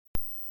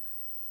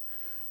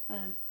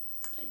Um,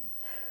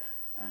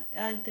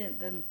 I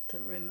didn't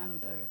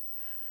remember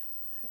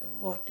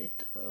what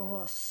it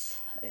was.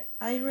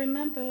 I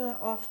remember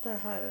after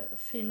I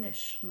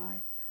finished my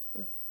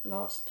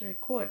last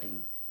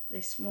recording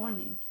this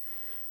morning,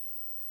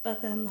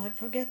 but then I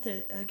forget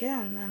it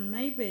again, and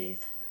maybe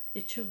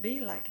it should be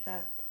like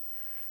that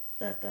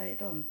I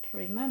don't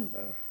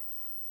remember.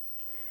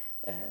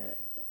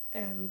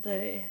 And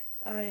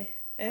I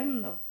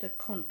am not a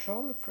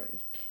control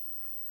freak,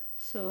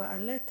 so I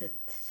let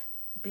it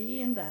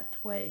be in that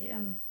way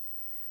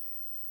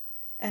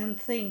and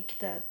think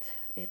that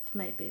it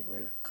maybe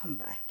will come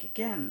back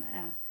again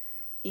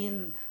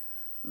in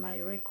my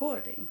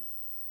recording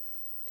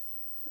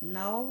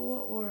now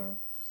or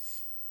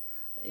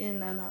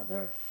in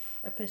another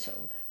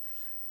episode.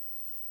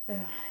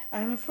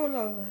 I'm full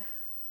of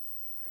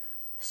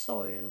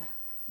soil,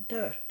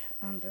 dirt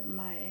under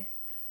my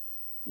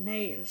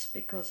nails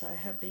because I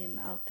have been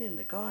out in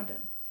the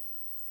garden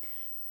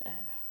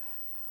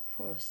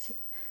for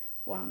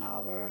 1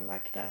 hour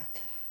like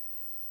that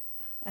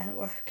and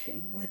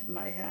working with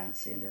my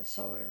hands in the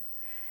soil.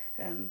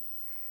 And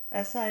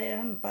as I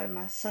am by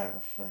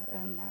myself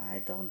and I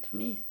don't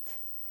meet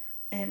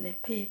any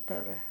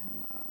people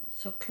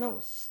so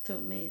close to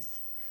me,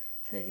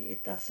 so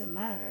it doesn't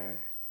matter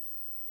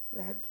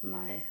that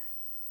my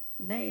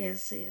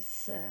nails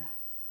is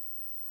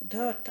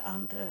dirt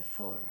under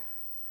for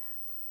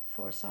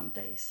some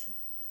days.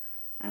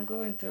 I'm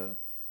going to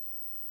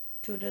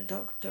the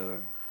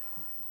doctor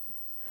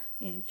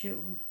in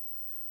June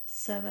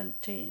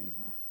 17,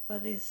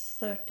 but it's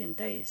 13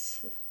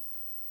 days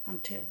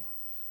until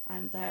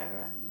I'm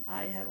there, and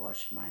I have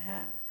washed my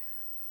hair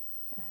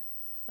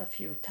a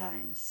few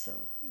times, so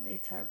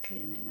it's have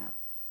cleaning up.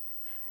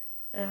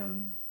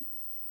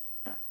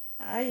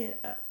 I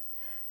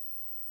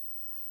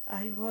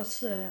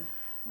was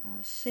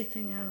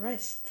sitting and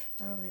rest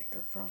a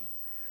little from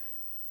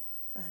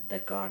the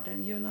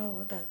garden. You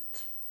know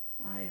that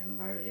I am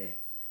very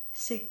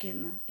sick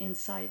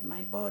inside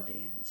my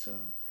body, so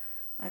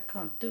I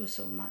can't do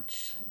so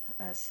much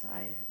as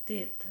I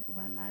did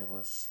when I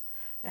was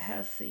a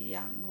healthy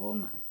young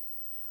woman.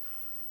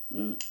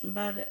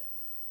 But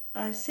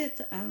I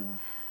sit and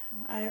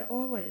I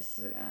always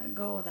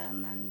go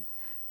then and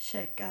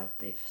check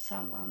out if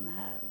someone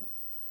have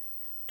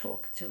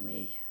talked to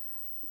me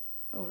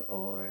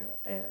or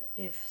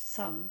if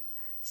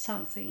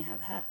something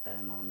have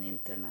happened on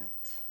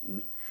internet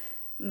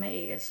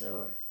mails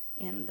or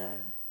in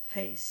the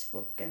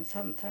Facebook, and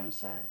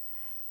sometimes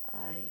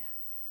I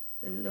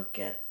look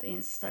at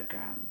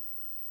Instagram,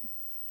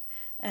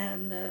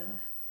 and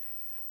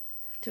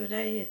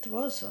today it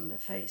was on the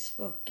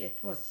Facebook.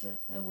 It was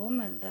a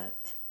woman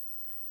that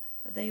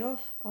they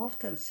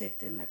often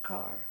sit in a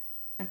car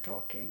and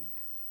talking.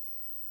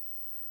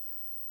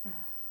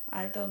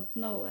 I don't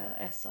know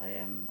as I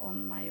am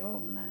on my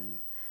own and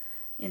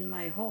in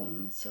my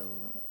home,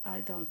 so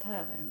I don't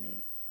have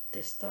many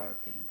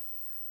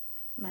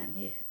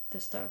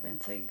disturbing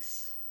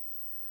things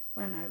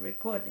when I'm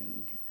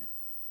recording,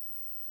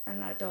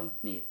 and I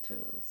don't need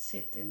to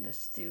sit in the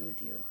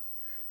studio.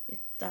 It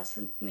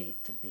doesn't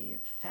need to be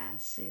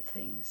fancy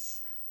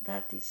things.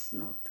 That is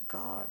not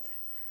God.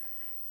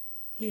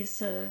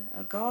 He's a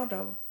God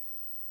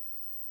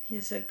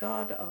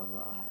of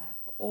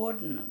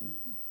ordinance.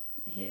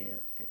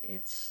 Here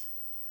it's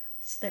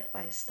step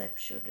by step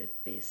should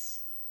it be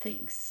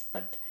things,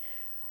 but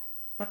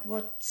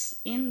what's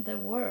in the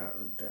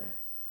world,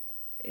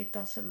 it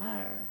doesn't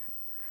matter.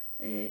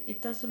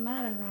 It doesn't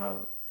matter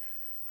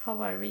how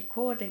I'm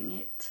recording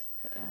it,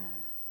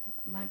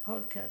 my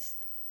podcast,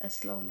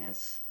 as long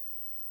as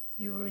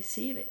you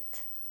receive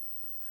it.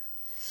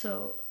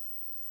 So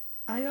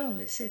I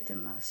only sit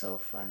in my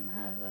sofa and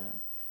have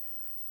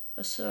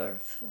a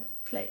surf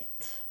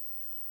plate,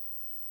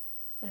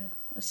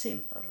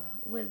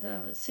 with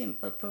a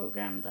simple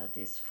program that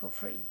is for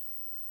free.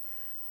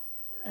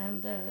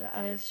 And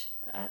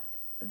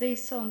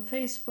this on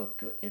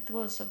Facebook, it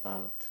was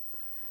about,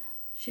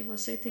 she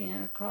was sitting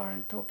in a car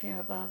and talking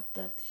about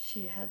that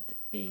she had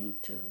been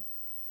to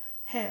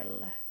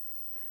hell,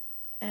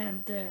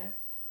 and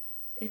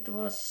it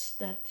was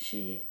that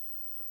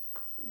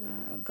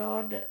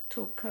God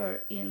took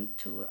her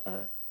into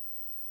a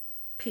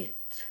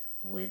pit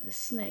with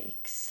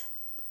snakes,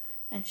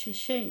 and she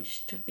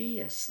changed to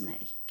be a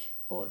snake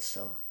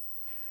also.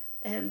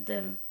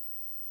 And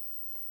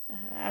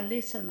I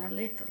listened a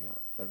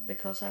little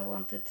because I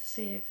wanted to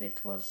see if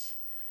it was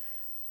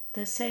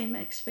the same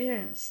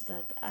experience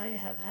that I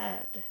have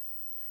had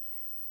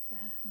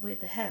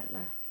with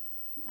hell.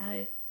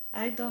 I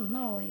don't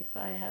know if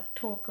I have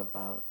talked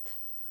about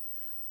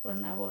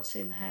when I was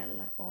in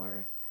hell,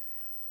 or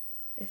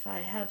if I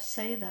have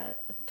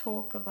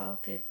talk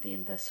about it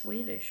in the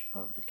Swedish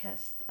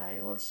podcast. I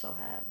also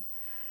have,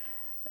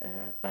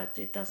 but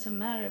it doesn't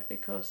matter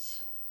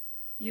because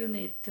you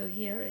need to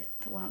hear it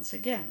once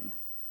again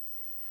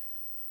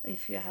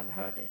if you have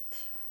heard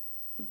it.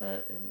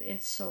 But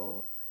it's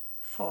so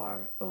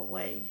far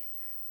away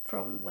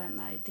from when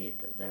I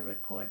did the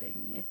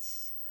recording.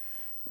 It's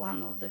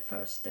one of the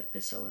first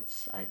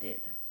episodes I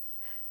did.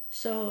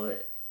 So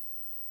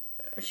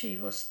she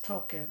was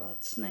talking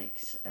about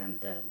snakes,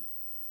 and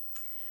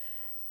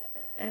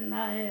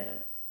I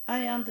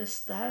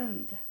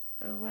understand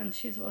when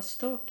she was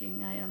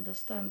talking. I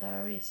understand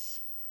there is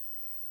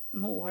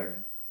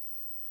more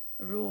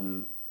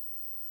room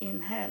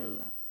in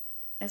hell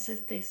as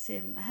it is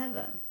in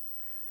heaven,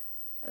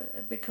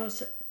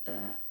 because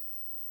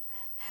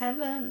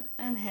heaven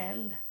and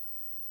hell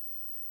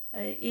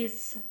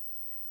is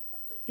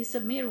a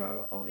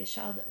mirror of each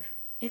other.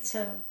 It's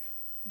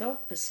the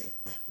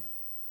opposite.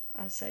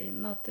 I say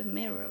not a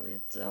mirror,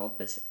 it's the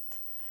opposite.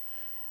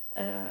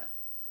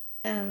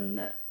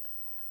 And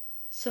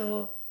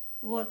so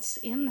what's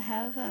in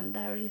heaven,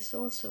 there is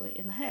also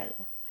in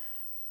hell.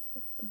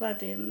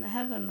 But in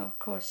heaven, of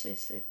course,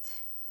 is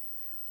it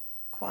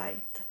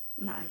quite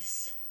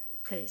nice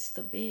place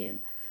to be in.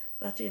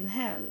 But in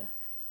hell,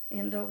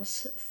 in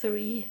those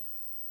three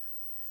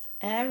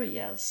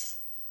areas,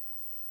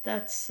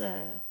 that's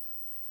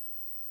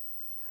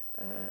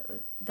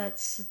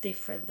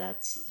different.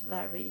 That's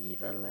very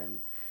evil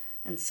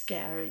and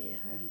scary,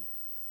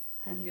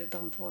 and you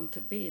don't want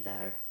to be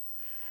there.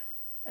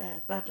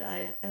 But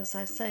as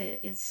I say,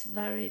 it's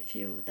very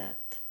few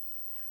that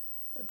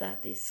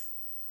is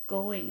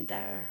going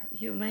there.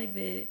 You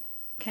maybe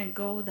can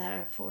go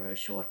there for a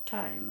short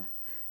time,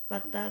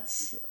 but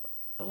that's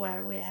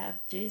where we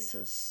have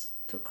Jesus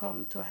to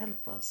come to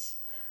help us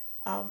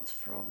out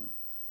from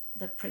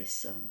the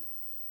prison,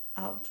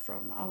 out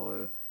from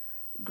our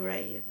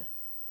grave,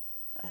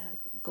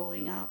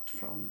 going out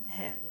from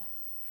hell.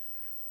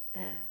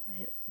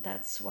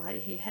 That's why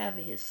he have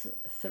his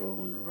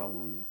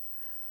throne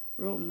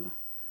room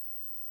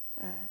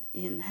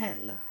in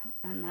hell,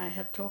 and I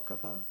have talked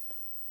about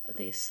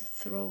this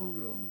throne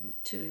room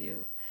to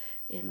you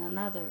in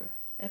another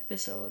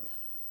episode.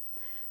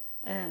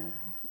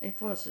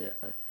 It was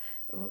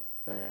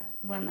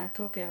when I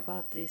talk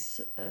about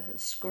this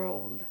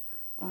scroll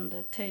on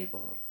the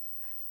tables,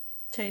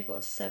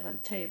 7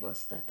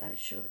 tables that I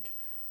should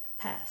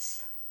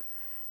pass,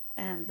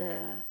 and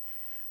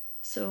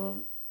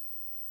so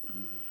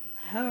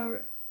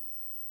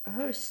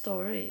her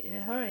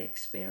story, her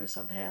experience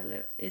of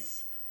hell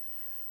is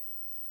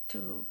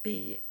to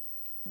be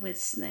with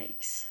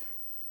snakes,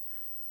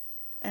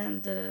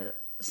 and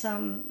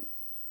some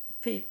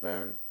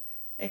people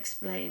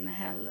explain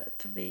hell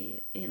to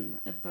be in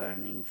a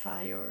burning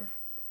fire,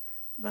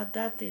 but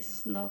that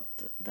is not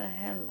the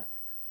hell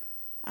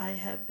I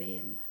have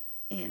been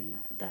in,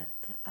 that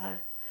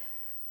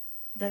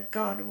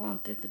God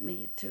wanted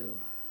me to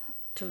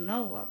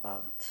know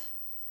about.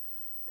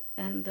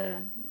 And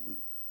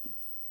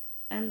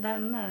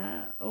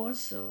then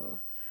also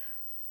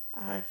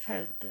I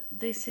felt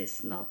this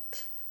is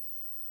not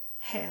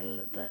hell,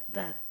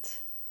 that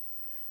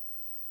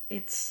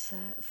it's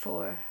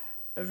for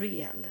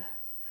real,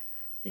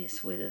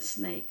 this with the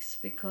snakes,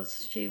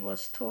 because she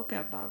was talking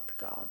about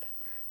God,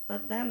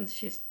 but then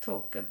she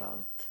talked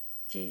about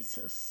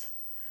Jesus.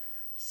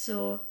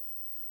 So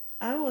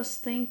I was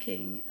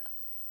thinking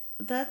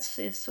that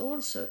is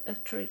also a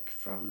trick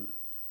from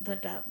the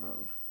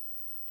devil,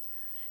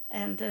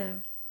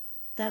 and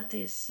that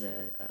is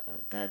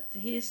that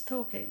he is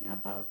talking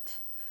about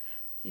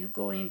you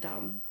going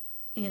down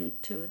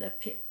into the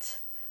pit,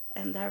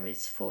 and there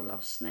is full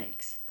of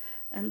snakes,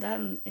 and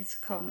then it's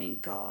coming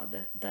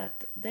God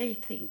that they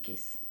think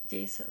is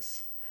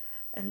Jesus,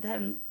 and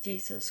then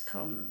Jesus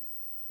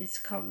is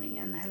coming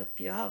and help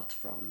you out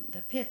from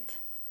the pit,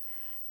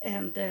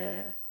 and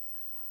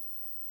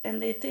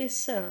it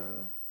is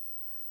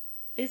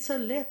it's a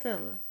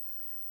little.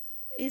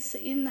 It's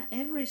in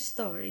every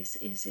story.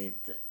 Is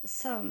it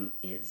some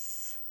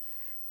is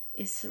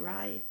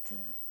right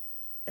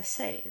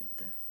said,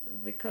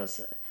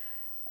 because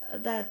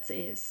that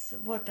is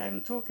what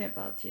I'm talking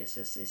about.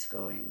 Jesus is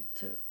going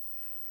to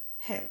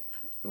help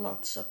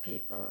lots of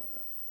people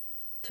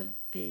to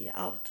be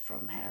out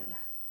from hell,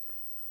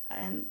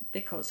 and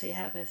because he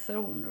have a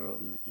throne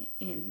room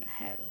in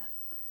hell.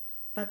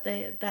 But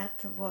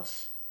that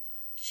was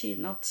she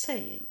not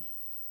saying,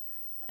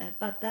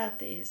 but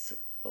that is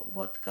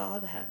what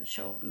God have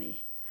showed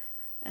me.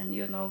 And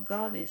you know,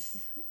 God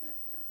is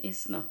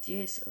not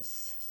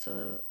Jesus,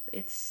 so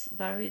it's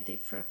very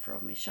different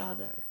from each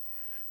other.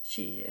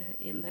 She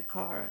in the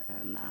car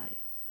and I,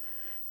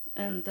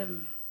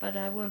 and but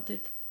I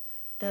wanted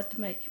that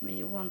make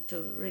me want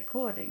to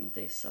recording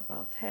this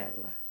about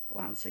hell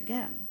once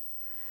again.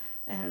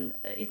 And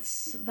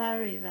it's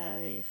very,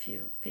 very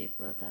few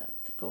people that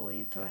go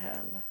into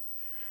hell,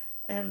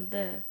 and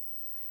the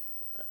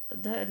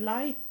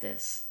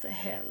lightest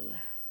hell,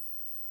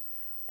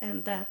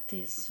 and that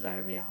is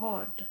very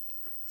hard,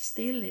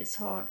 still is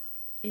hard,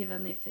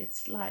 even if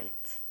it's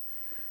light,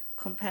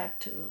 compared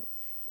to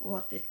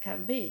what it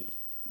can be,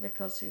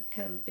 because you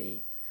can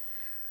be,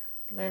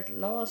 the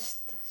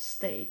last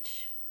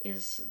stage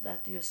is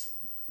that you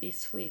be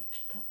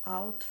swept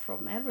out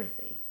from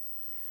everything.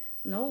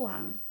 No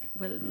one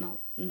will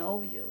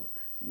know you,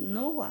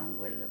 no one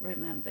will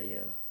remember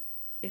you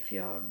if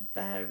you are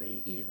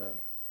very evil,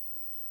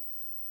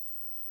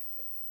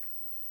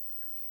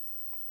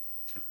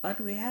 but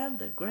we have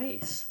the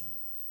grace.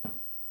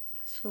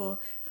 So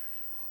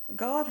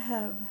God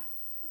have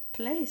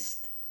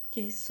placed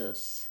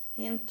Jesus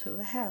into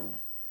hell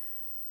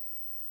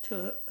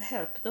to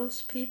help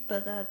those people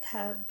that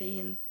have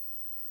been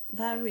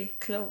very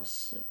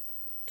close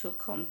to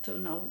come to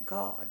know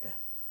God,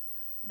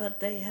 but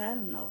they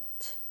have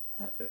not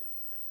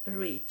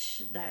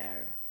reached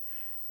there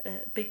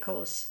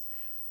because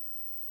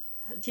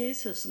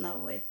Jesus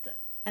knows it,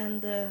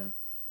 and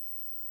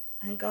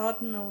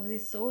God knows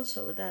it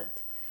also,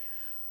 that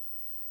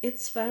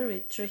it's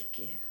very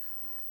tricky,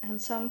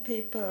 and some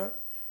people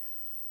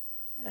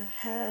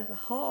have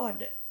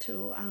hard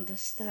to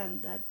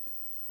understand that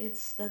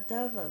it's the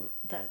devil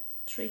that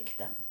tricked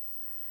them,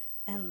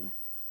 and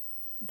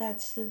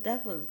that's the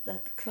devil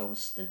that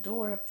closed the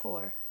door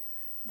for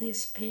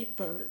these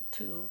people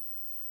to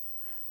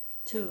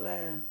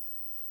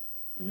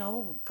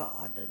know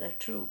God, the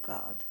true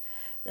God,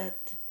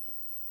 that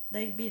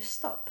they be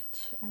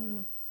stopped,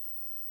 and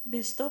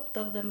be stopped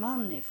of the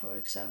money, for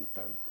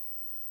example,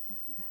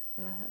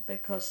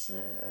 because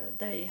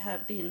they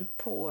have been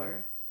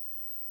poor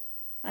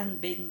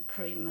and been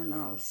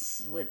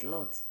criminals with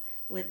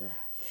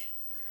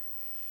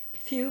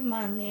few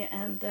money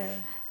and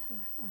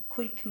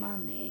quick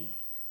money,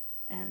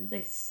 and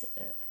this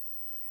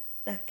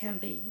that can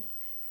be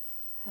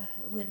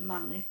with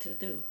money to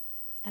do,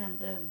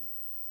 and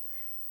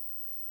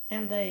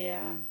they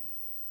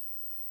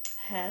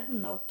have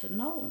not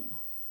known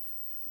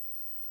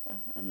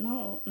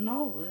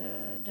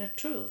the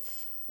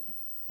truth,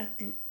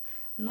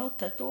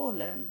 not at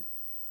all,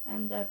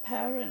 and their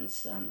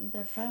parents and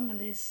their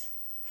families,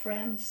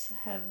 friends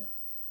have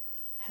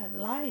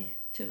lied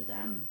to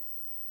them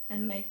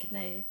and make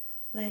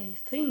they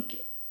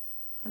think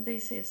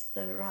this is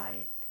the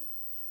right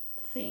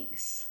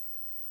things,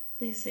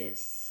 this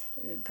is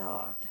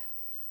God,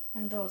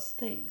 and those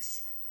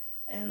things,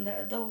 and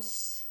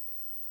those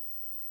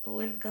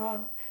will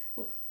God,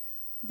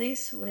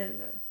 this will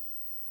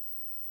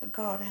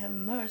God have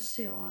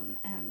mercy on,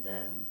 and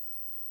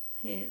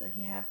he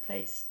have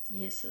placed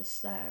Jesus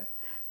there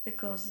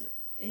because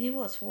he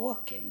was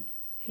walking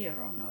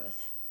here on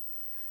earth,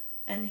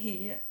 and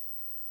he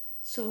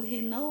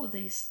know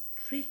these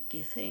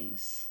tricky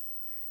things.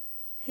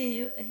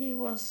 He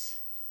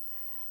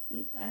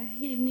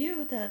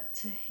knew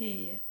that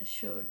he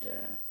should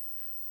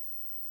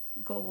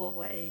go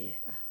away,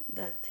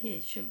 that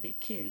he should be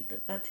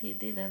killed, but he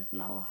didn't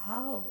know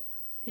how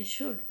he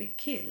should be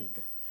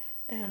killed,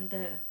 and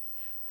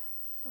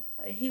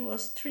he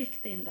was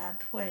tricked in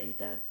that way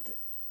that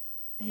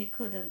he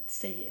couldn't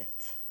see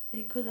it.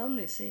 He could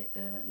only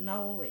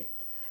know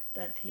it,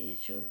 that he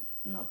should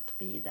not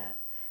be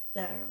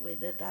there with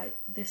the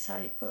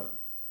disciple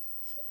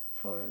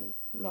for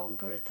a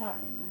longer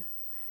time.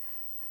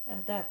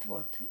 That's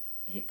what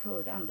he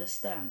could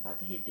understand,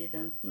 but he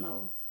didn't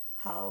know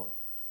how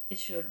it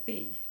should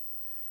be.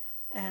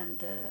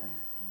 And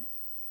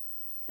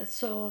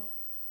so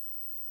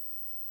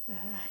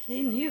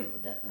he knew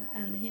that,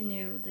 and he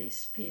knew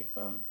these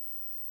people.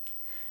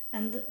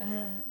 And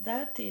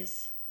that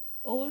is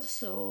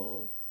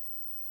also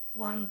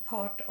one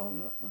part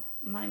of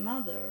my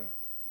mother.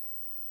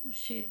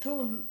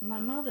 My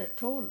mother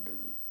told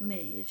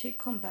me, she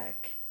come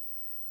back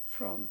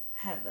from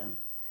heaven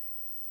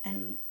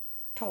and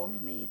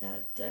told me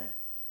that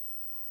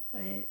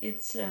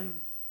it's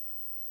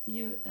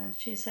you.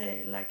 She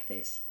said like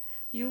this: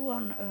 you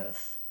on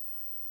earth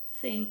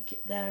think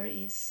there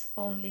is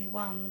only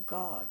one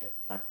God,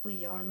 but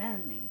we are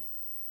many.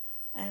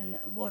 And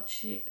what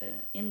she,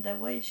 in the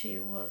way she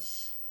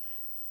was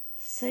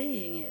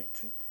saying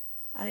it,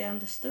 I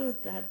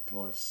understood that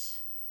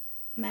was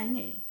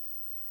many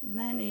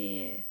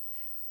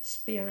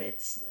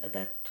spirits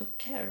that took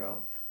care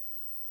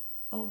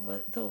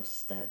of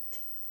those that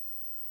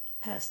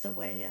passed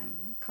away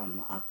and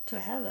come up to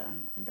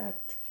heaven,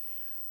 that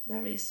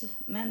there is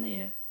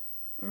many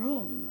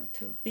room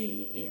to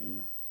be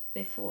in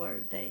before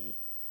they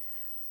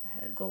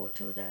go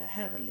to the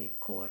heavenly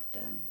court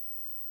and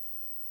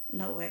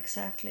know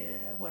exactly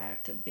where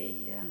to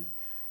be. And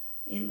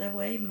in the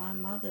way my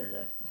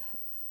mother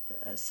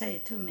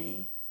said to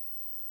me,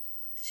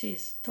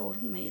 she's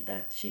told me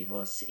that she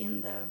was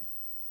in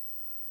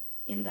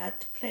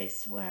that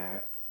place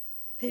where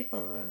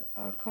people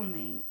are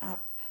coming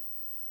up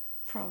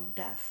from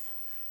death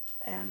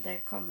and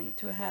they're coming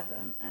to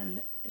heaven,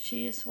 and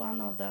she is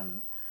one of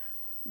them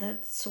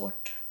that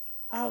sort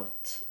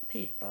out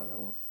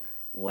people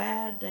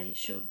where they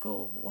should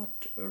go,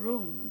 what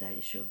room they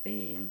should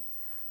be in,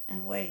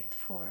 and wait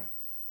for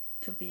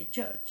to be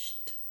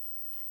judged.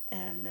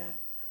 And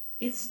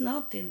it's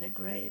not in the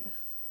grave.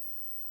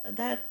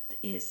 That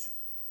is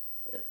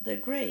the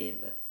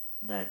grave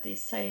that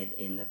is said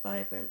in the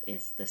Bible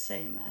is the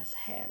same as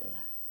hell.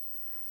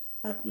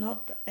 But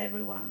not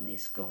everyone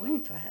is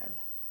going to hell.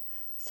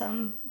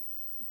 Some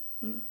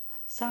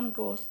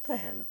goes to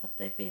hell, but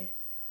they be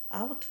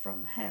out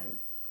from hell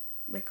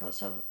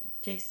because of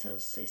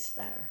Jesus is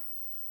there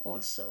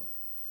also.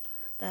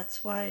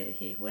 That's why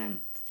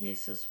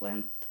Jesus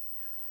went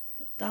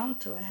down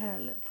to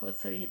hell for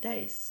 3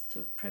 days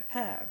to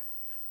prepare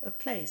a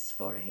place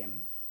for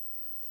him,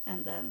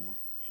 and then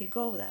he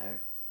go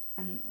there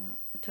and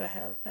to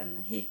help, and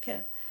he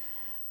can.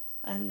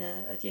 And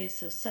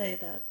Jesus say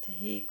that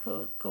he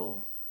could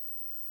go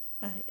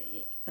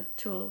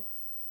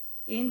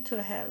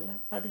into hell,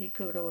 but he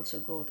could also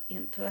go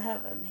into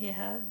heaven. He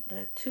had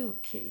the 2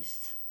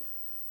 keys,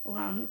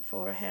 one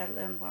for hell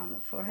and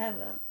one for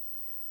heaven.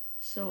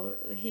 So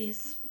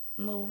he's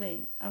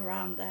moving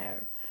around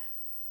there,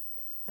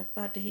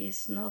 but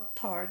he's not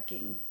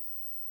targeting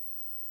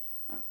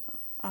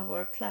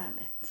our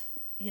planet.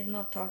 He's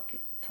not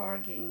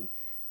targeting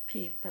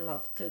people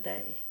of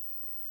today,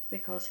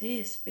 because he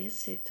is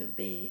busy to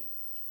be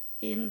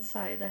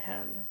inside the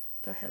hell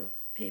to help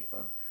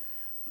people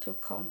to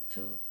come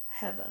to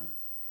heaven.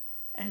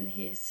 And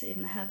he's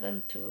in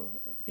heaven to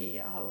be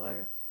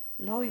our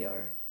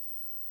lawyer,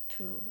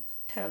 to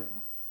tell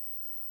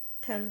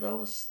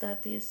those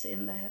that is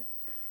in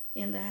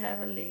the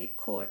heavenly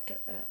court,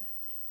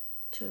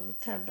 to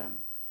tell them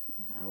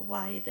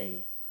why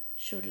they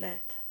should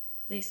let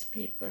these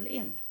people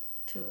in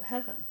to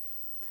heaven.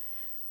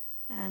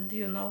 And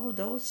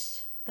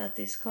those that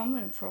is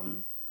coming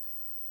from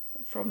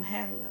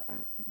hell,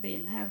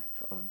 being help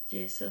of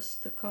Jesus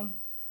to come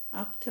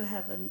up to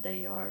heaven,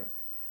 they are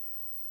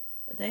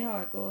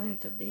going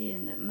to be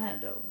in the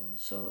meadow.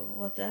 So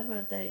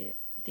whatever they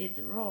did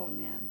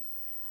wrong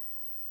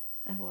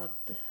and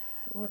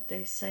what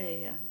they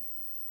say and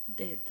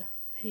did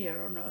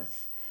here on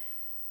earth,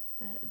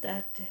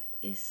 that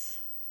is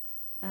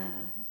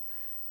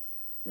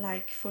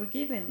like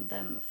forgiving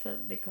them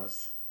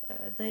because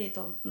they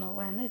don't know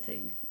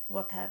anything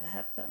what have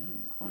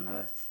happened on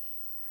earth.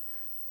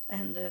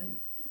 And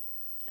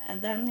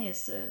then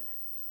is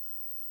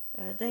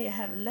they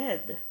have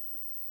led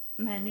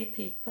many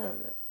people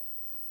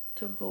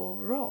to go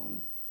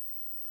wrong.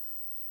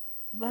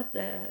 But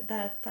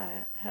that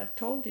I have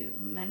told you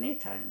many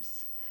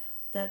times,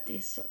 that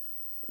is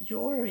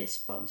you're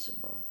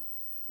responsible.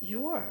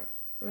 You're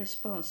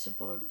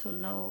responsible to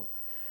know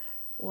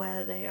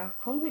where they are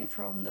coming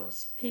from,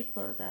 those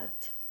people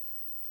that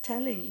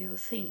telling you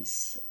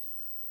things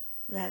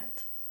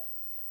that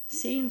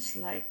seems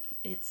like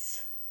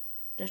it's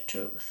the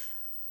truth.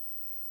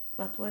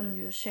 But when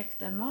you check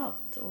them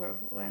out, or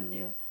when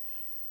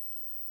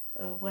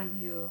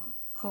you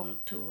come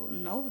to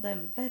know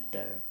them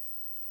better,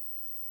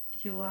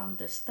 you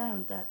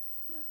understand that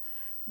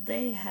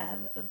they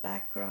have a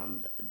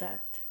background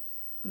that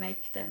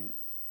make them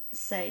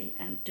say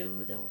and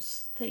do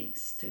those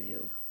things to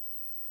you.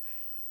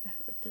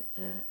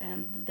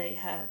 And they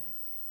have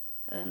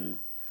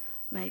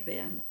maybe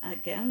an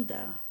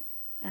agenda,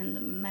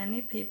 and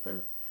many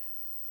people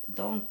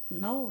don't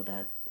know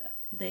that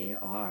they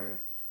are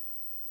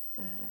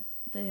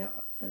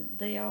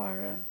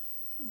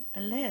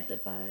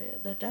led by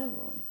the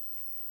devil.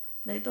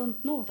 They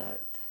don't know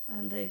that,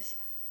 and they're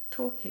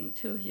talking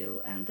to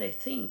you, and they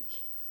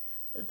think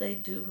they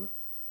do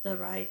the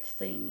right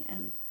thing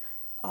and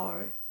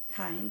are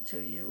kind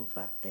to you,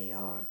 but they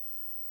are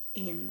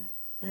in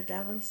the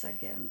devil's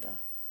agenda.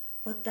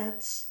 But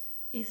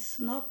it's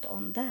not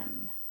on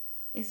them,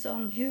 it's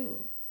on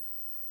you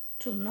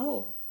to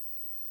know.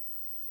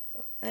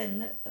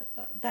 And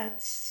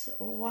that's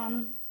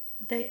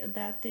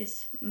that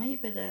is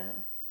maybe the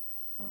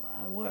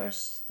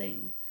worst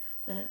thing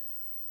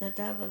the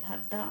devil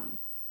have done,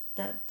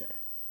 that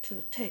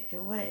to take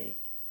away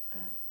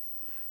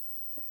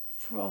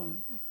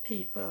from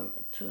people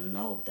to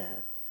know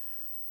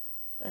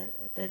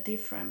the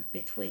difference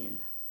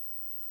between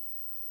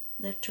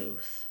the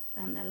truth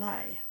and the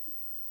lie.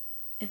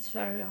 It's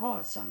very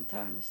hard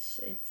sometimes.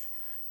 It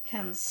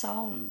can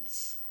sound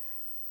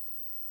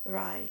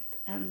right,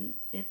 and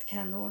it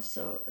can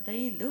also,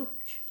 they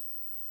look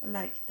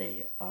like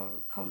they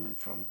are coming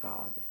from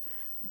God.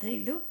 They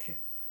look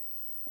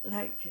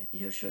like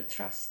you should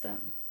trust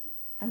them,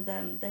 and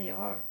then they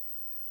are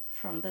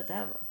from the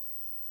devil.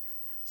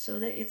 So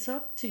it's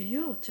up to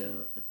you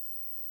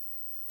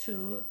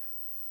to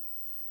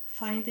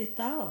find it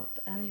out,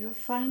 and you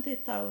find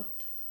it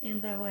out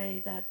in the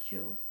way that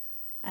you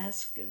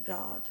ask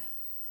God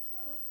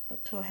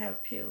to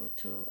help you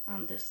to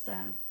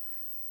understand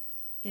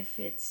if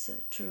it's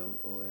true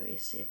or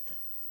is it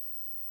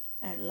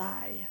a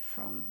lie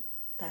from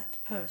that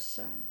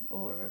person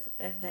or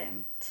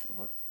event,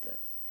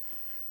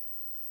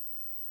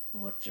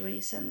 what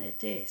reason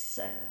it is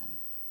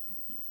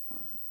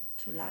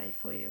to lie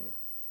for you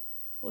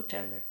or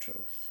tell the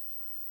truth.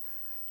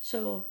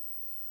 So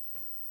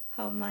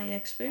how my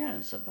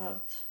experience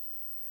about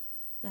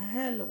the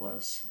hell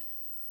was,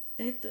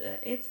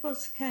 it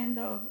was kind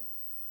of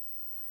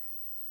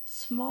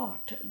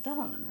smart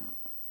done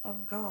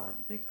of God,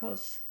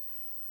 because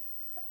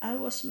I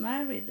was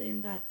married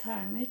in that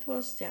time. It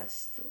was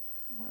just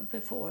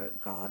before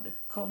God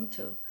come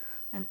to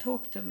and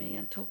talked to me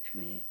and took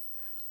me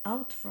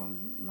out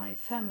from my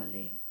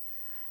family.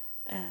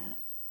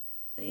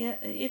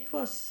 It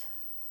was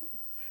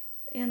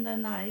in the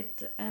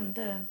night, and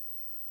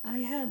I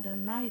had a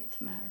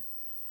nightmare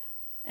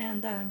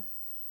And uh,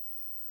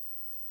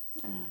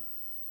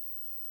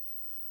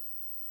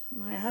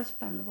 my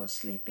husband was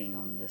sleeping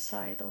on the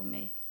side of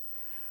me,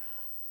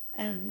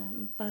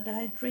 and but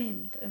I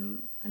dreamed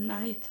a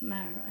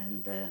nightmare,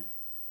 and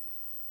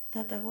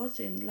that I was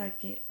in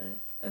like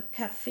a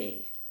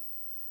cafe.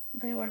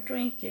 They were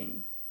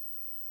drinking.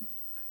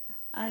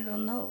 I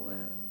don't know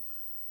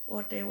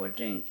what they were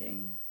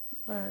drinking,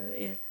 but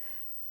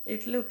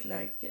it looked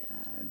like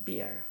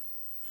beer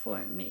for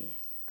me,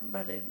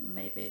 but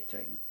maybe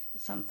drink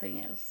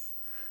something else,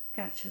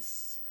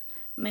 catches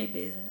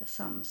maybe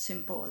some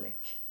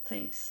symbolic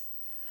things.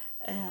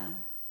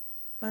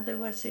 But they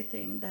were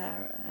sitting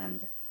there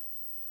and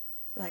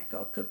like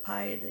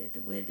occupied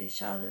it with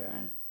each other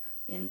and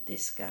in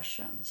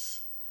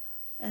discussions.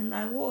 And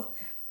I walk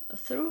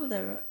through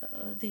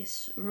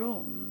this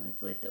room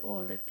with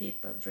all the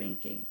people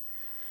drinking,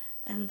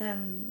 and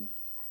then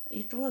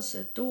it was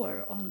a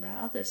door on the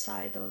other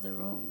side of the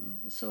room.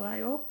 So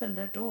I opened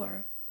the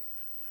door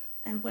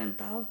and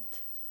went out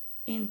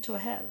into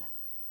hell.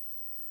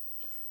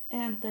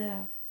 And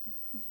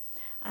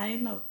I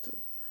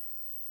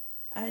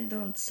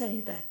don't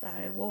say that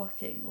I'm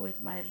walking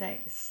with my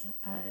legs.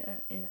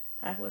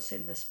 I was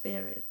in the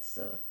spirit,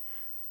 so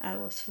I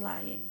was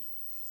flying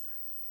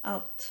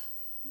out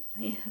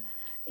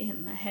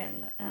in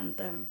hell.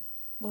 And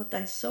what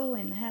I saw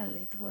in hell,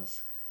 it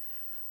was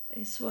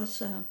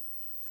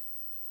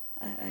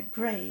a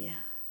grey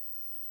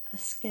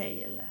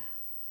scale.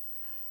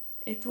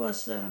 It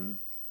was a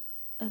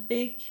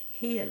big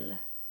hill,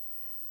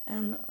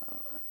 and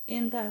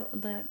in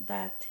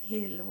that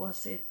hill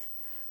was it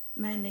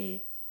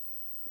many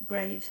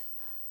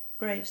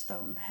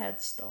gravestone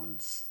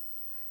headstones,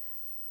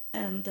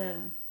 and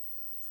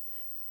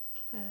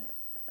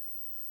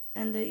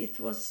it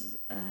was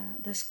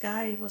the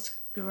sky was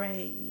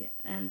grey,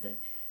 and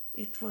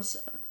it was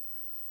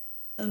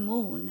a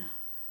moon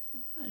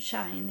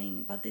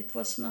shining, but it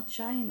was not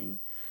shining.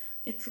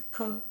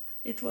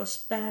 It was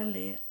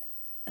barely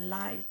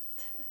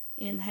light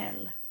in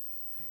hell,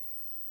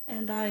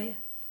 and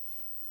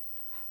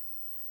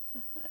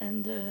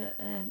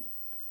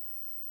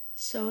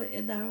so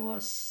it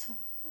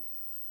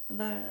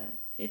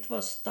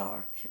was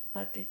dark,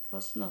 but it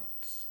was not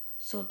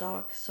so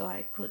dark so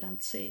I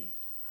couldn't see.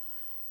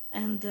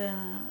 And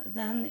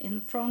then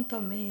in front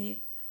of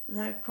me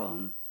there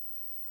come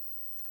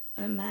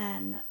a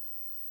man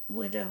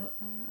with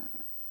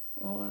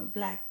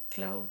black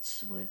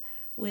clothes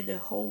with a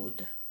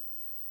hood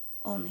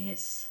on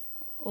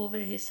over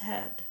his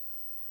head,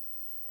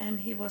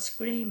 and he was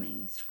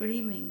screaming,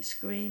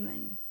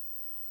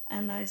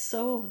 and I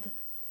saw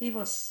he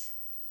was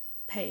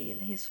pale,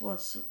 he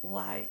was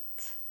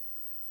white.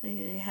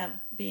 He had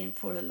been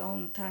for a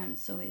long time,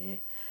 so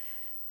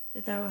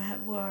there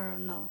were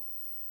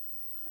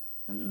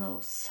no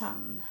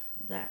sun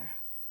there.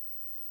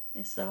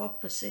 It's the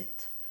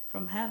opposite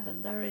from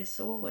heaven. There is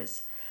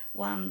always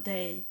one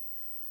day,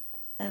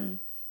 and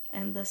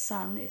the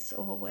sun is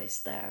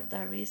always there.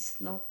 There is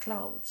no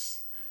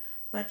clouds.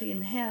 But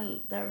in hell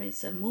there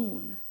is a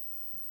moon.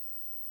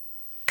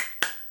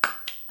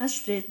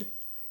 Astrid,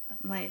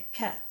 my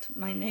cat,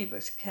 my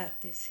neighbor's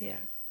cat, is here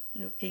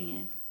looking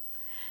in.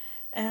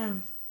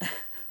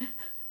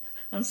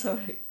 I'm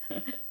sorry,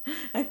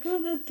 I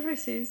couldn't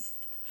resist.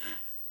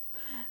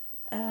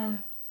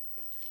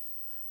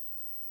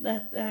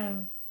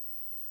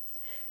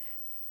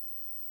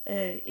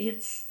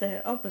 It's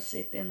the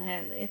opposite in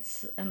hell.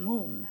 It's a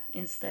moon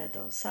instead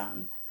of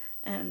sun,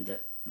 and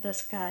the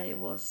sky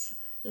was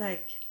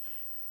like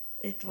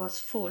it was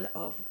full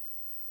of.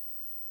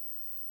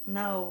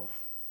 Now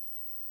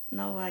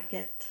I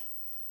get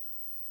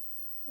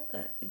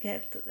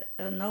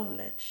a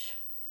knowledge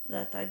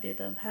that I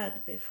didn't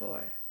had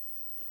before,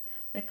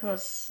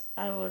 because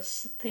I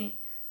was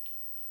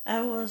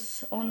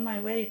on my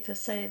way to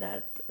say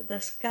that the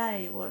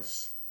sky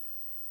was.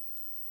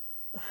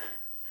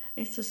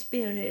 It's a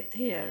spirit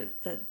here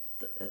that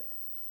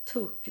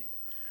took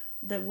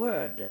the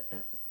word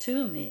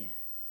to me,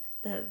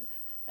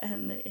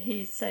 and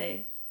he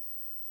say,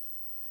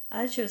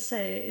 I should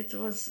say it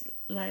was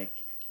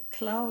like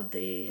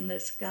cloudy in the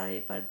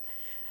sky, but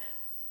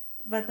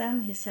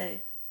then he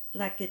say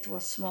like it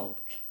was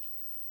smoke.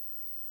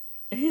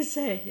 He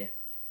say,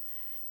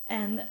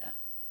 and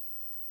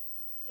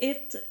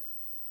it.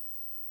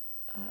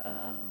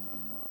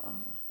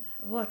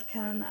 What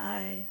can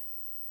I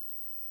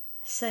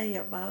say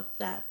about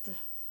that?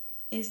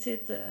 Is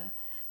it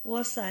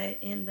was I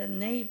in the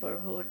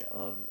neighborhood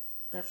of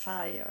the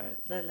fire,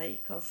 the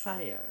lake of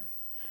fire?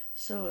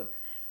 So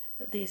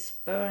this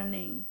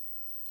burning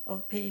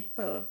of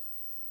people,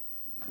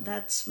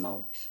 that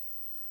smoke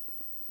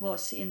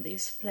was in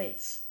this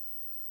place,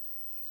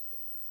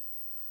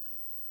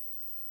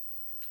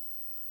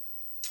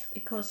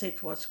 because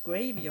it was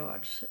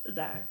graveyards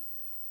there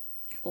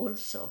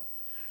also.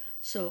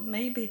 So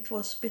maybe it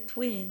was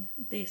between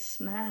this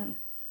man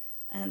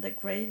and the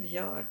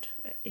graveyard,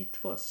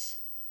 it was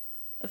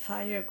a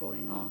fire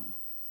going on.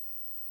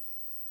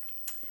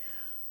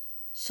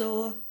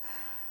 So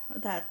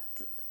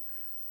that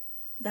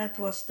that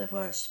was the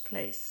worst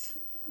place.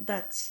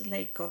 That's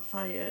lake of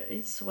fire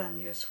is when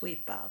you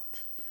sweep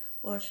out.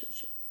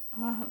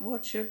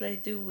 What should they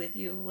do with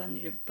you when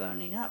you're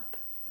burning up?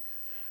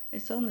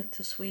 It's only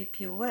to sweep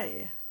you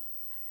away.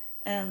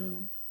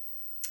 And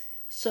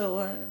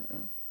so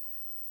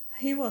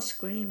he was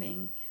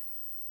screaming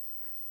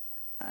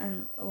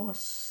and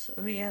was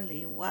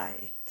really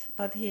white,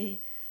 but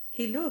he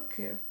looked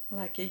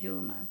like a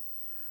human.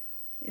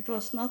 It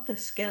was not a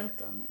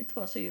skeleton, it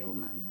was a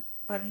human,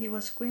 but he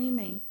was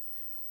screaming,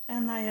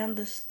 and I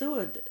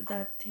understood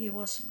that he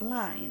was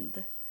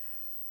blind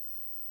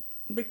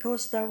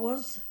because there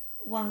was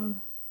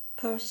one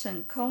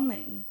person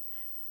coming,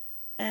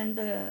 and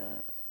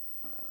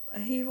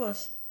he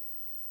was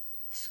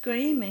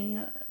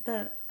screaming,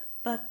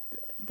 but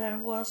there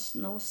was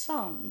no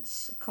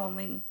sounds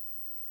coming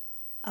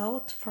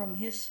out from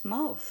his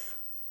mouth.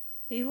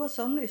 He was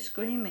only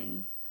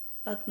screaming,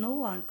 but no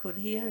one could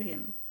hear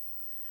him.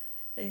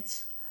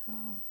 It's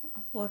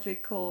what we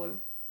call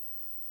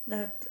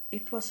that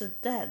it was a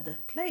dead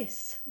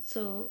place,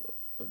 so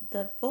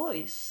the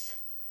voice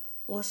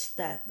was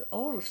dead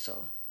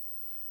also.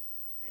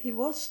 He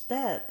was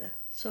dead,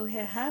 so he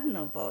had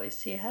no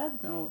voice, he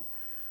had no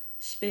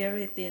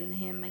spirit in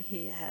him,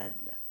 he had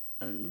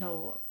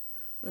no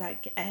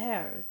like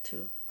air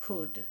to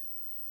could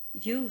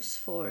use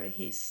for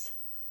his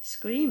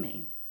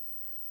screaming.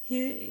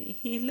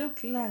 He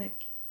looked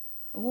like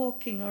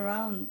walking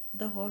around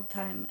the whole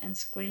time and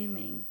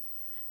screaming,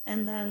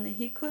 and then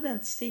he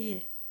couldn't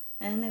see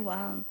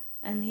anyone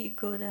and he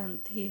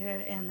couldn't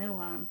hear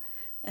anyone,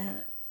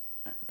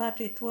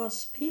 but it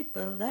was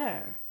people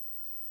there.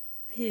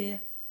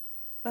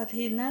 But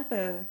he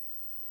never.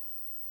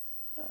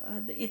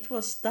 It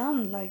was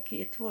done like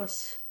it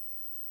was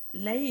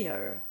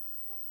layer,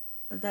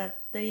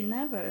 that they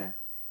never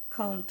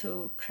come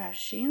to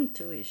crash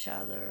into each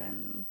other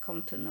and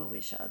come to know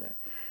each other.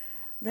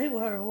 They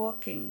were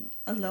walking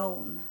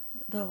alone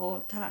the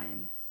whole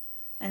time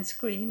and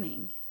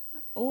screaming.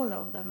 All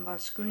of them were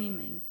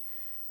screaming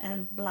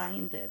and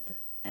blinded,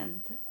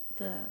 and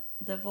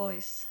the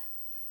voice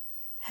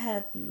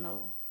had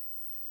no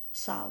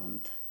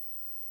sound.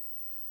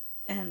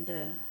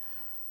 And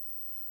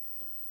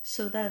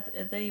so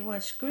that they were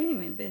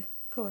screaming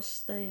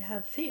because they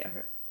have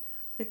fear.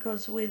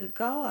 Because with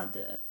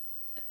God,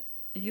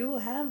 you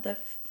have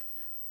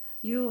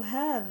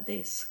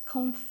this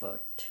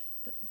comfort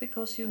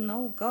because you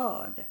know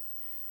God.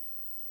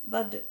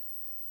 But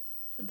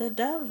the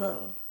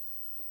devil,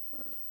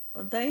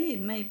 they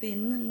maybe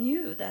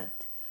knew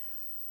that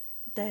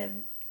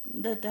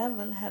the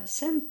devil have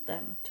sent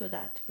them to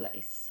that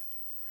place,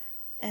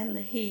 and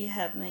he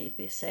have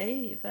maybe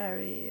say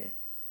very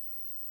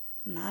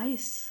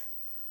nice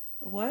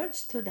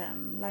words to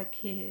them, like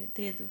he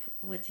did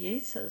with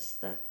Jesus,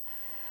 that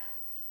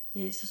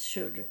Jesus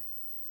should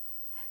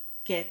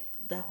get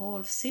the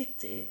whole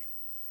city,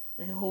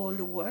 the whole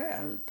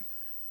world,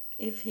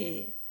 if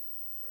he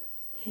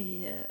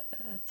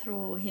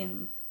threw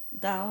him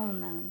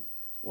down and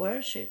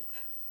worship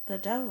the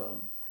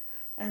devil.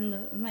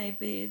 And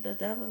maybe the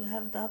devil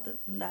have done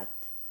that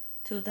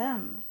to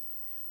them,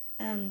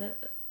 and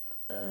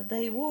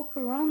they walk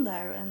around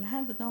there and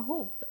have no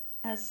hope,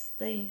 as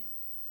they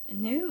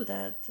knew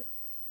that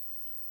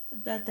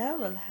the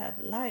devil have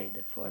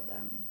lied for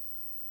them.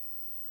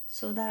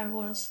 So there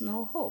was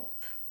no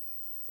hope.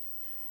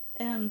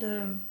 And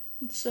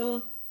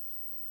so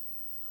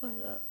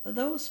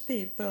those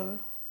people,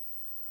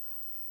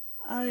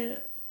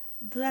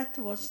 that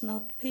was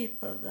not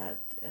people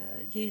that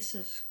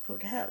Jesus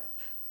could help.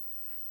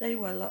 They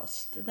were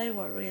lost. They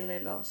were really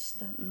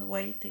lost and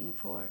waiting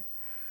for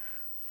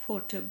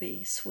to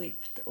be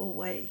swept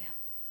away.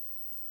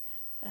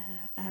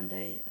 And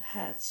they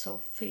had so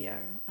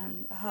fear,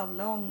 and how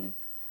long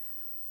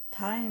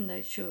time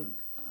they should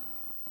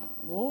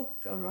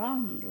walk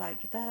around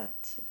like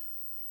that,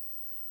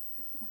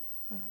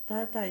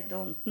 that I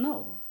don't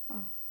know.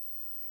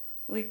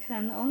 We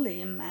can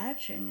only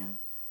imagine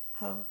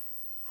how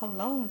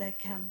long they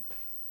can.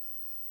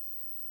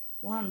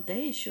 One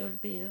day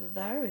should be a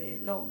very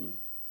long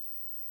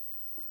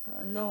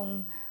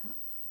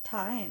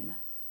time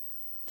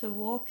to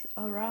walk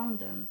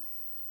around and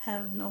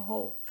have no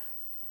hope,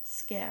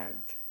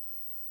 scared,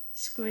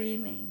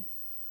 screaming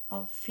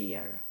of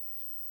fear,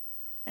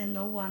 and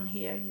no one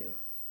hear you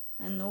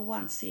and no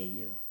one see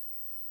you.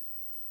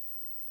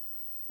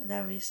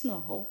 There is no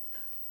hope.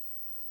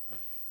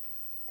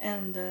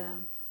 And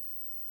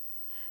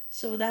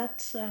so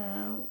that's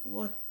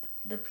what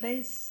the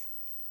place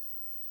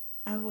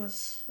I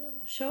was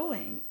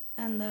showing.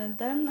 And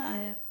then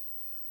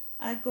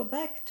I go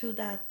back to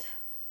that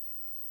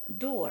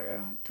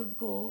door to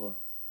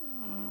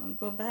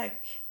go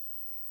back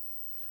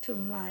to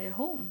my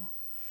home.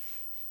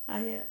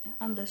 I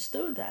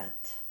understood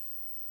that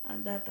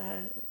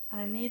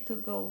I need to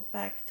go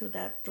back to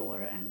that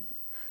door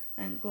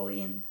and go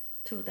in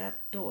to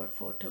that door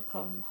for to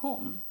come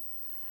home.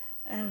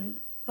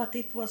 But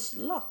it was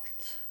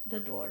locked, the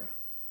door,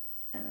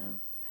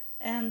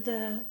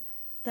 and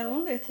the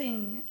only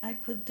thing I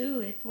could do,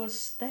 it was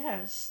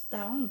stairs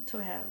down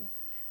to hell,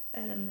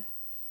 and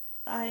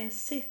I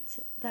sit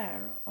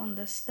there on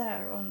the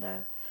stair on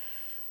the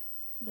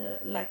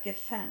like a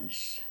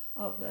fence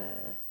of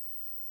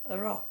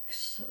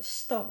rocks,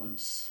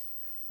 stones,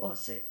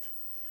 was it,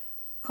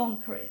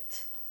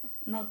 concrete,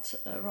 not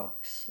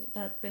rocks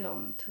that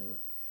belong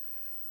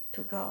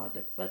to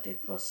God, but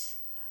it was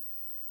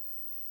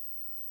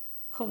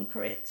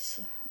concrete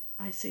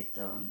I sit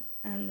on.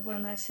 And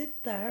when I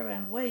sit there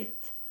and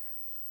wait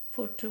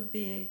for to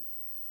be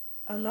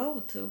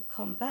allowed to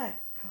come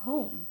back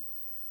home,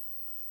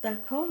 there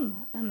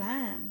come a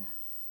man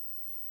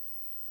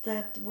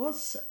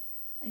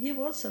he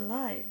was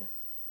alive,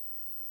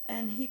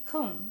 and he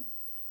come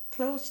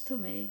close to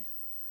me,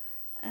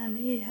 and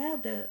he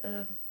had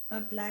a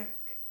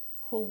black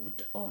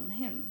hood on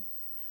him,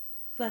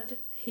 but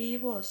he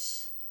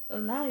was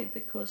alive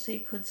because he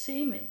could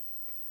see me.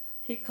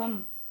 He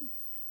come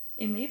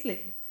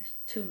immediately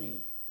to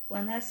me.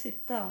 When I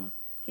sit down,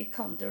 he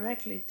come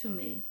directly to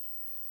me,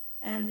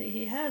 and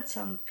he had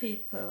some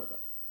people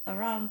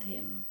around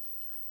him,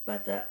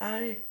 but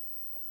I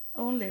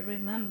only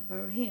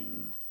remember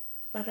him,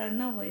 but I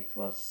know it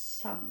was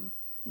some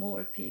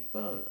more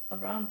people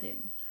around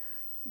him,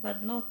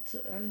 but not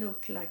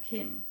look like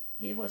him.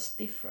 He was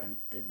different,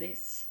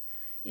 this,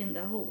 in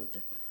the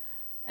hood.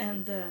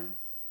 And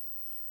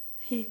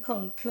he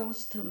come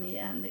close to me,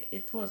 and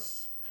it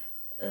was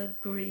a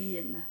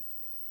green,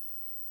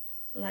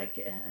 like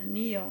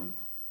neon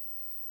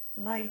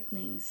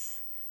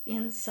lightnings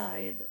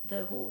inside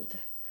the hood.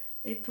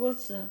 It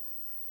was a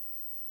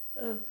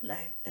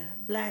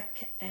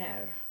black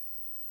air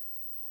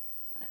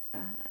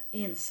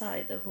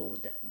inside the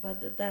hood,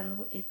 but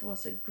then it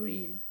was a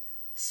green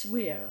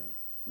swirl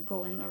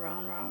going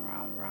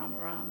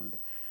around.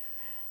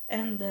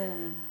 And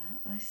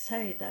I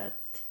say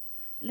that,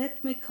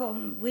 let me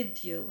come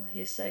with you,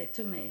 he said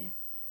to me.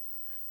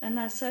 And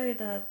I say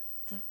that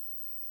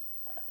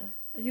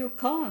you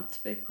can't,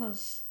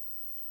 because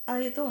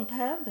I don't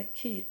have the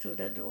key to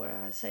the door,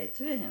 I say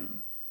to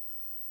him.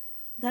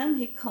 Then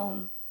he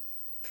come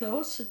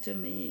closer to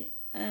me,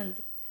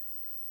 and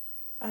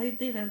I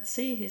didn't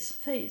see his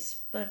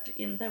face, but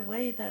in the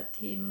way that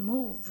he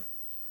moved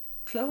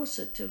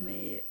closer to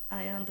me,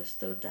 I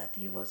understood that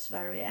he was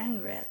very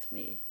angry at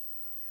me.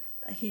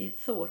 He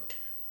thought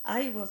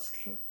I was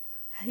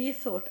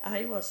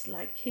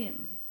like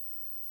him,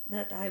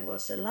 that I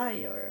was a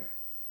liar.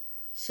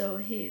 So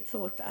he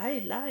thought I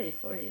lied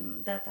for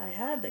him, that I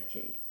had the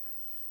key.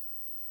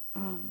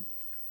 And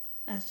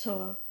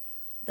so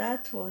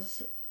that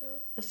was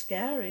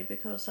scary,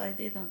 because I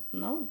didn't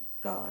know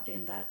God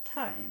in that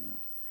time.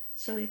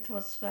 So it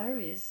was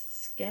very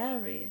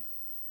scary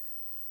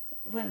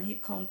when he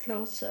come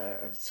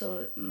closer.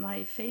 So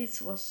my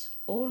face was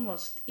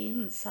almost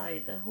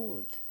inside the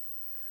hood.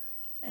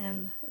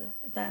 And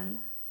then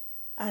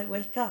I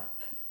wake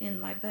up in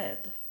my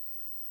bed.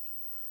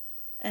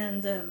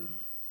 And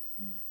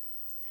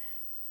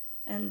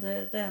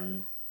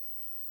then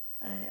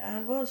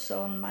I was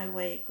on my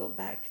way go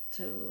back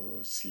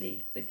to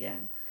sleep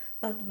again,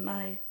 but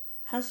my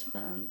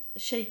husband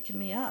shake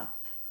me up,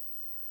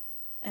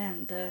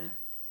 and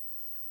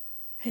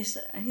he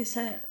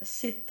said,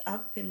 sit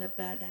up in the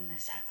bed, and I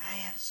said, I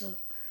have so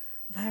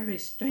very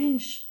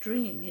strange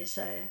dream. He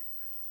said,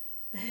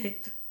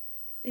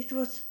 it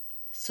was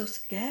so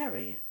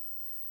scary.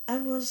 I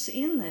was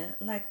in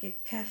like a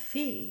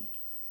cafe,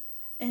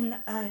 and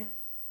I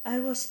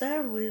was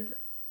there with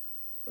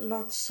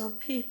lots of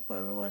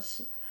people,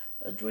 was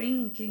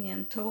drinking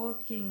and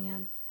talking,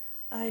 and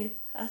I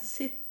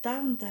sit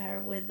down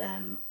there with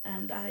them,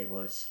 and I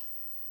was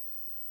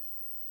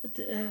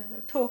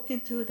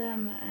talking to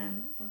them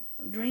and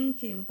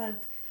drinking,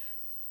 but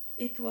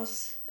it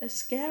was a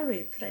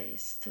scary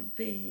place to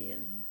be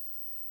in,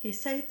 he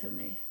said to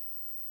me.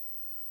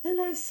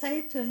 And I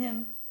say to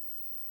him,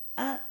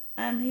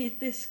 and he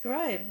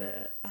described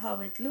how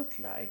it looked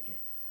like,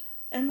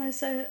 and I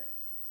said,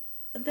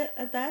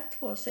 that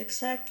was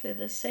exactly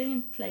the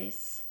same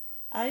place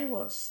I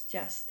was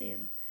just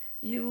in.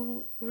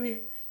 You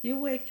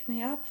wake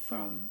me up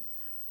from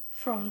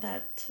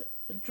that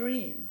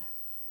dream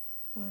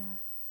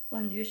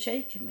when you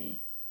shake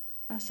me,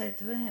 I said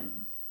to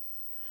him.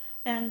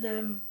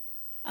 And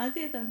I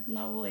didn't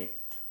know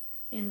it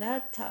in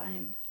that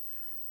time,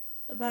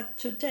 but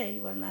today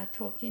when I'm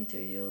talking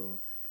to you,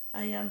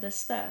 I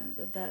understand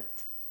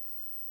that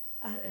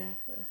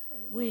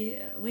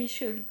we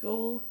should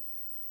go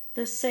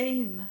the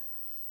same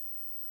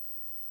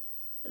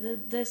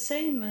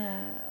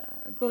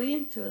go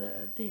into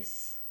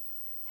this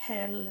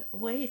hell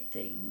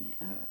waiting.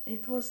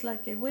 It was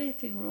like a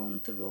waiting room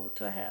to go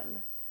to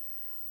hell.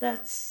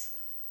 That's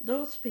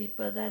those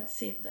people that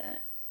sit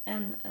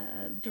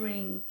and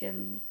drink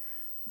and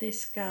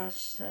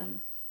discuss,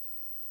 and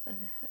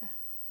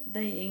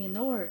they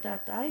ignore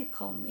that I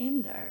come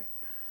in there.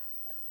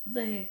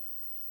 They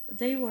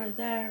were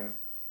there.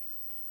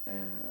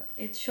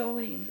 It's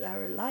showing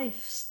their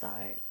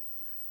lifestyle,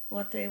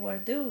 what they were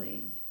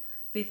doing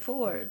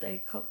before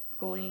they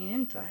going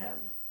into hell.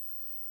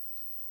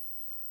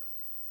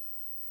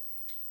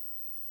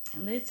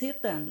 And they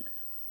sit and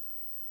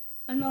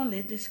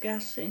only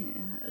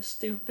discussing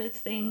stupid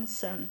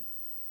things and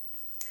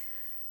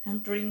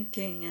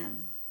drinking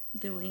and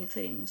doing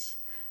things.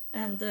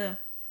 And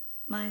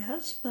my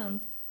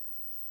husband,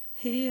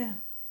 he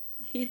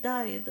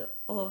died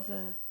of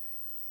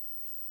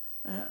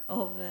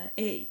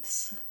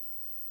AIDS,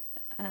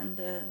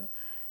 and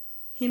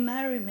he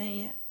married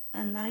me,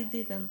 and I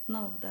didn't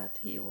know that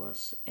he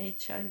was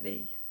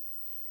HIV.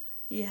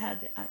 He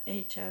had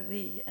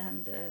HIV,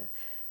 and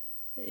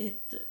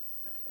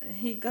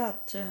he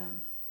got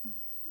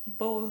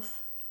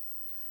both.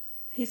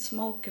 He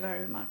smoked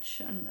very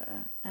much,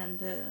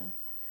 and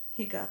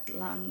he got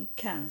lung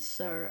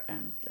cancer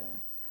and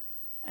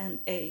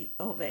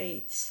of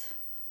AIDS,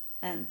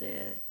 and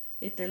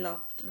it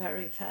developed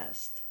very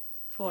fast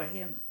for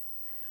him.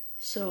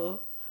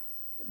 So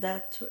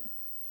that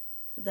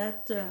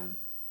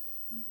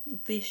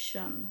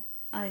vision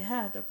I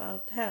had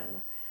about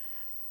hell,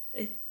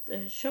 it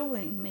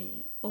showing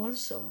me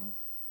also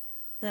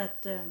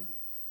that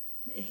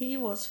he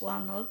was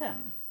one of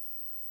them.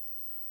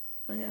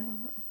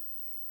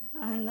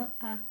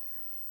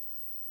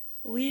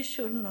 We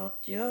should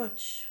not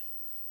judge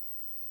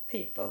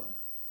people,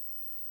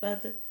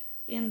 but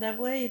in the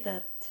way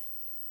that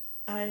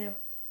I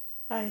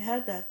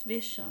had that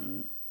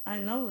vision, I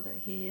know that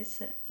he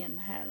is in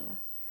hell.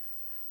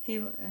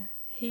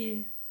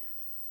 He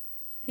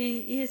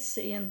is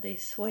in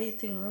this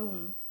waiting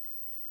room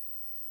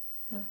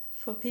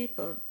for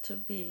people to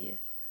be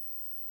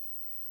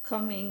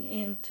coming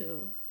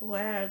into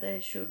where they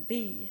should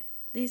be.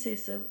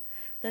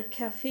 The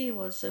cafe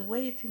was a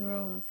waiting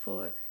room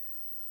for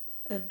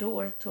a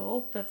door to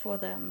open for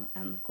them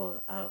and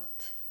go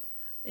out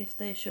if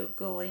they should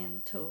go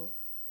into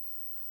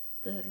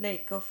the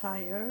lake of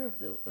fire,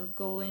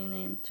 going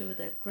into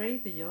the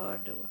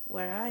graveyard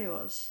where I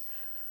was,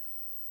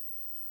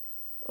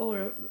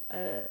 or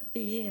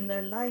being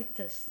the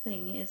lightest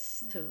thing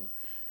is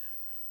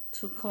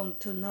to come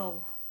to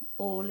know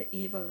all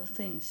evil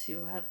things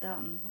you have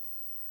done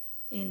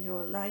in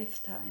your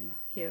lifetime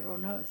here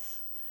on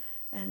earth.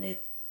 And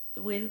it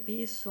will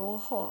be so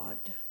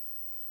hard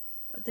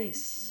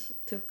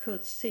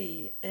could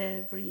see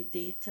every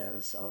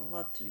details of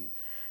what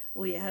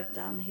we have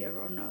done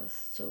here on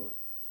earth. So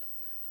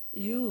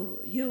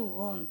you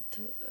want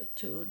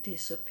to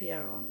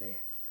disappear only,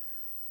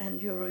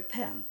 and you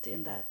repent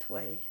in that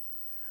way.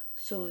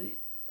 So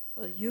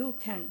you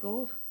can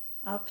go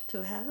up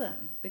to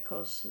heaven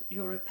because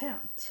you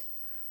repent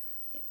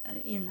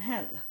in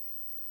hell.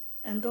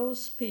 And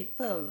those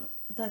people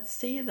that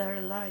see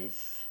their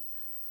life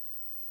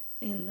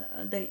in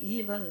the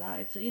evil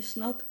life is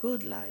not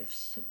good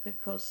lives,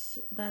 because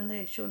then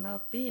they should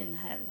not be in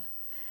hell.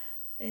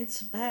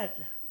 It's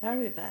bad,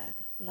 very bad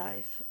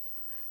life.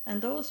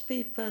 And those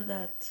people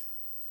that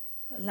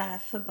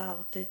laugh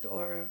about it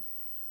or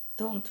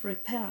don't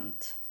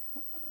repent,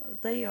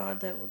 they are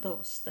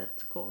those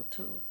that go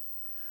to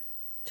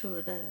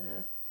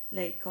the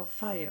lake of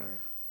fire,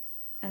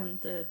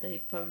 and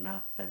they burn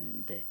up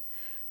and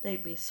they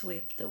be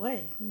swept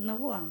away. No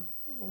one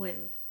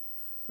will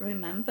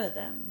remember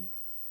them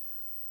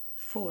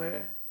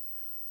for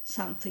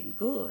something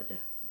good.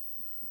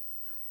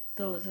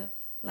 Those,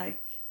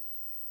 like,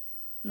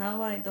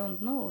 now I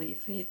don't know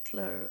if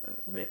Hitler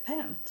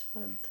repent,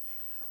 but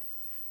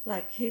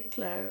like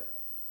Hitler,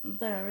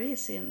 there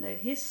is in the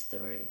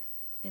history,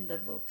 in the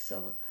books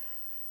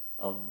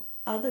of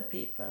other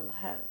people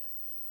have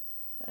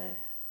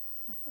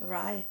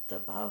write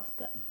about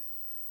them.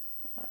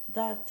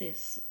 That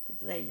is,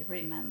 they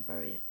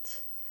remember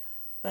it,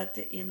 but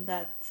in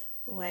that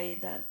way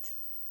that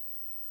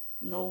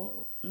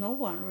no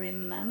one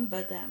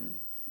remember them,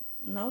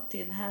 not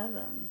in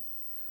heaven,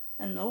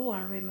 and no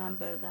one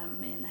remember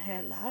them in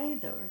hell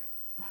either.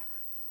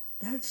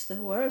 That's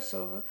the worst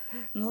of,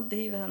 not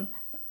even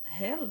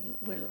hell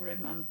will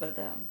remember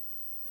them.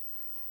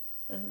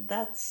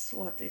 That's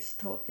what it's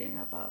talking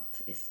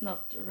about. It's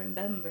not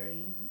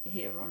remembering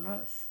here on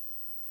earth.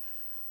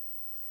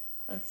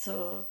 And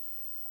so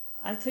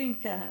I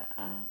think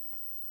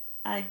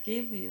I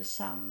give you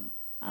some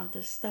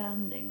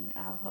understanding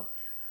of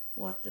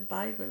what the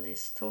Bible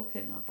is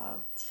talking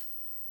about.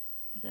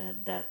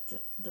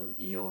 That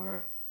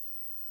your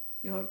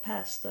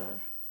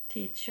pastor,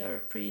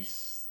 teacher,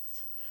 priest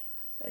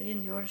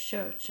in your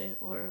church,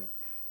 or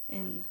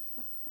in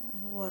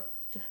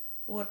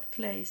what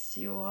place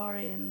you are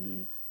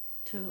in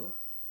to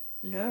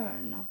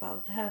learn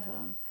about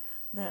heaven,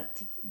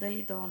 that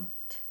they don't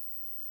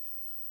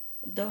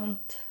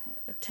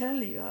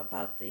tell you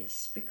about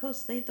this,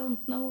 because they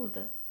don't know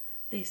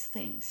these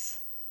things.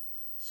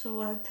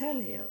 So I'll tell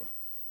you,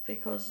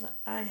 because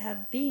I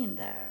have been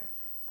there.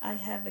 I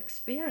have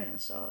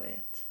experience of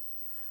it.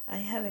 I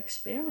have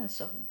experience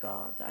of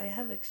God. I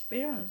have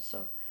experience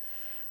of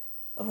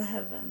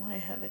heaven. I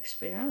have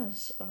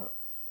experience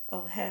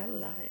of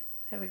hell. I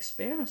have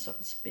experience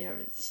of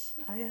spirits.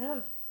 I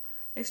have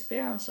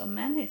experience of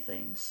many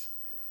things.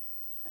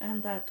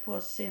 And that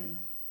was in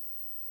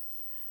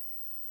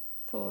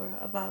for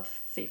about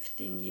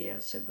 15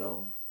 years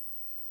ago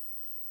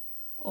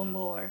or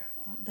more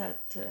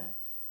that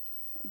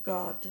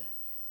God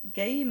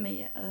gave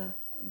me a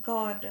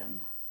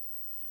garden.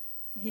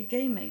 He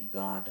gave me a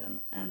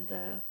garden, and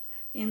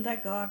in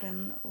that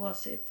garden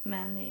was it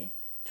many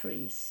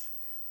trees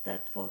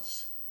that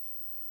was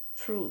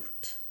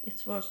fruit.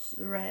 It was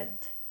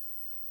red,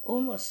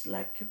 almost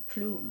like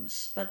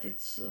plumes, but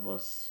it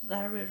was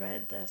very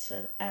red as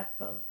an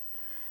apple,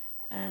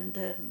 and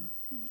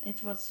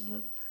it was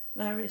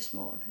very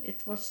small.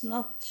 It was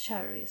not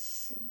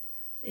cherries.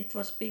 It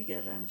was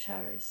bigger than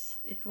cherries.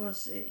 It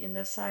was in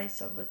the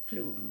size of a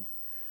plume,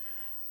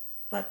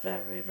 but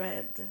very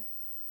red.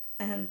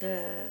 And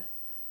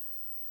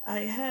I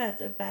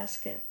had a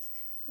basket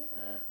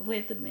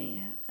with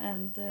me,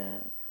 and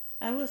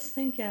I was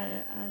thinking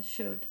I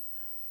should.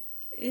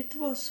 It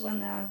was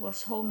when I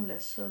was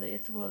homeless, so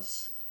it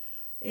was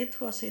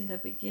in the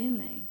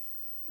beginning.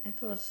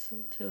 It was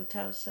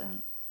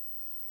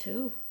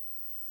 2002,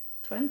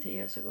 20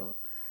 years ago,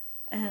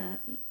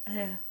 and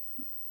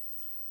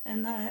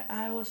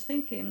I was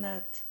thinking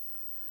that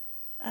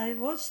I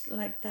was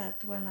like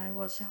that when I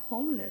was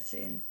homeless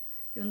in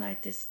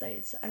United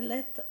States. I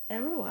let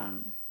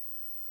everyone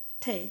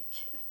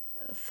take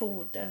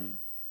food and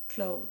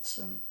clothes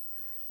and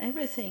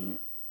everything.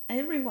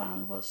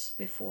 Everyone was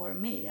before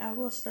me. I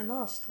was the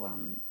last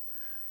one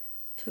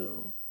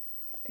to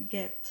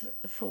get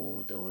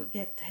food or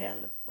get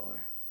help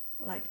or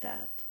like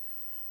that.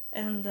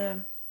 And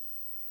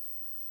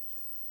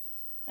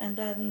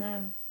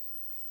then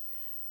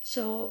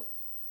so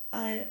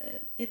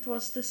it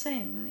was the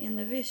same in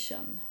the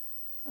vision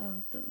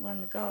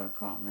when God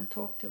came and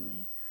talked to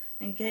me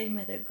and gave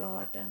me the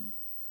garden.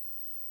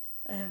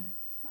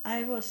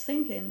 I was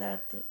thinking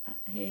that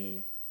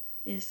he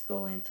is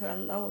going to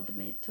allow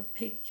me to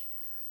pick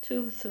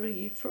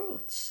 2-3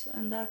 fruits,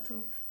 and that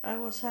I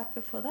was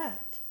happy for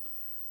that.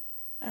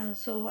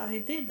 So I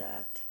did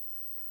that.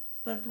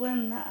 But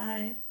when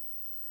I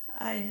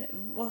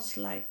was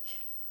like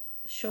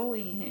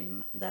showing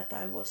him that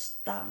I was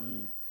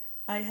done,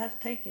 I have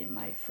taken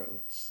my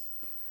fruits,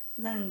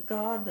 then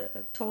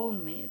God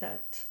told me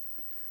that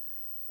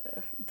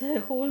the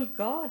whole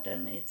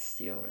garden is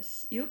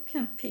yours. You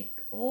can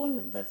pick all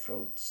the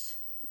fruits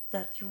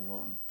that you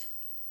want.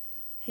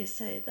 He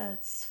said,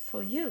 that's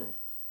for you.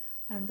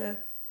 And the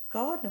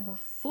garden was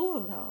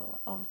full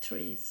of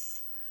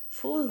trees,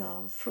 full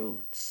of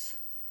fruits.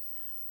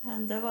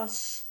 And that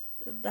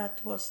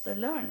was the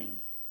learning.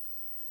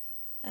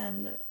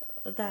 And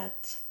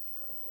that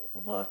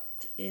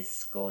what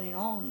is going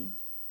on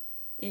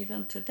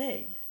even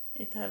today.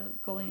 It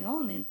have going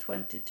on in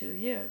 22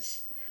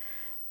 years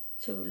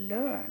to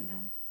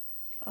learn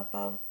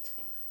about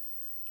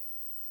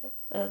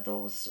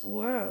those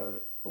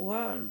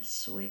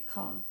worlds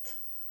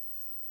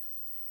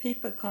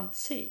people can't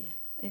see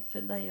if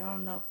they are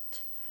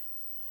not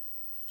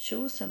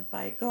chosen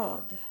by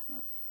God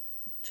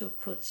to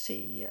could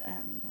see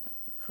and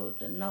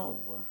could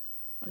know,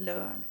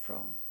 learn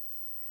from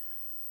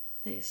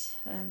this.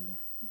 And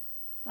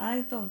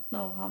I don't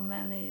know how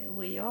many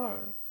we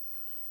are.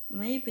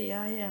 Maybe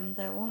I am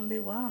the only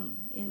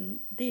one in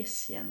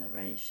this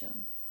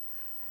generation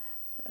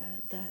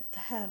that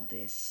have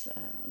this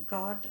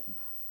garden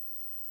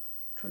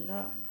to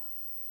learn.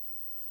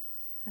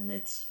 And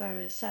it's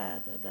very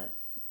sad that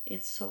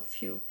it's so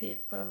few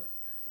people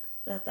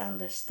that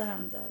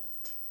understand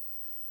that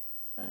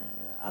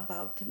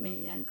about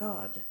me and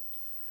God,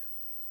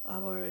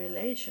 our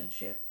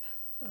relationship.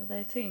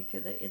 They think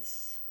that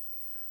it's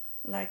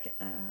like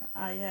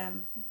I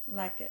am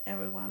like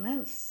everyone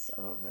else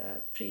of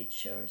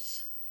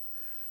preachers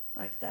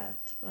like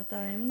that, but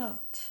I am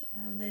not.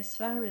 And it's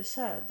very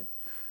sad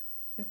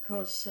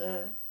because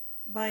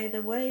by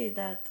the way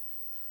that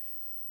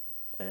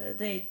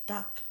they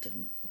doubt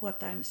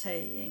what I'm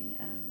saying,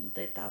 and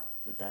they doubt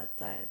that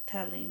I'm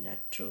telling the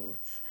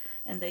truth,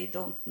 and they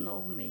don't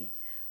know me.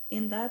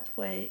 In that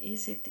way,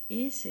 is it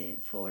easy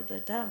for the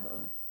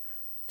devil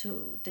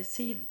to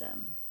deceive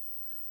them,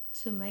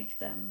 to make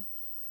them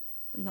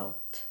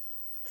not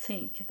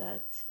think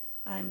that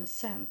I'm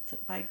sent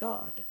by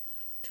God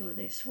to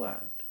this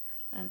world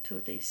and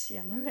to this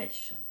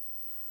generation.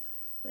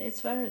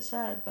 It's very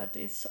sad, but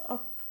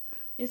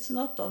it's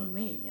not on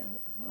me,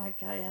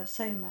 like I have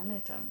said many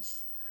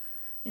times.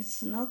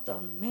 It's not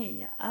on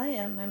me. I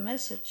am a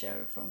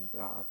messenger from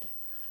God,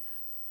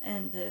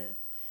 and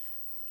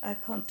I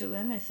can't do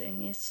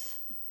anything. It's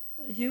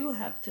you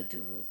have to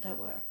do the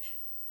work.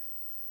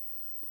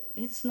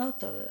 It's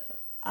not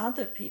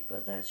other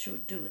people that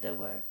should do the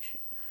work.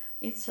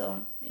 It's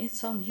on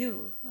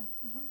you.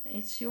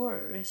 It's your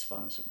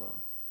responsible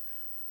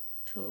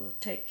to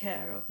take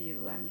care of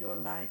you and your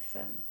life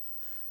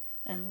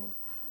and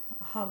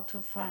how to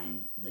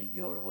find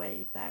your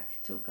way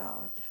back to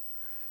God,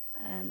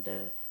 and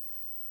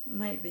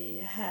maybe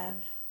have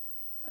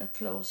a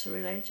close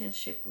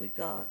relationship with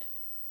God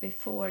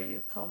before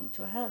you come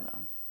to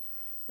heaven,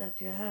 that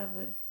you have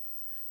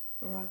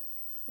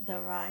the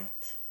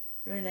right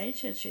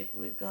relationship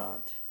with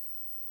God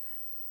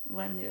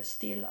when you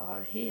still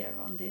are here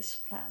on this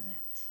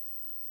planet.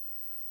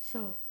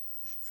 So,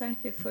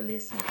 thank you for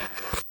listening.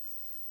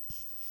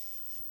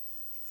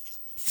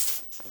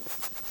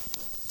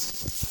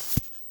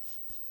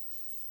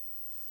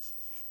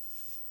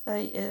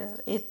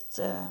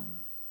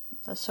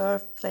 The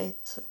surf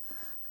plate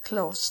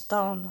closed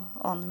down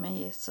on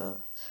me,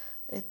 so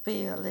it'd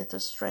be a little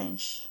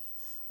strange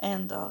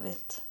end of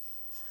it.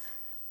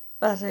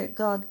 But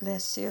God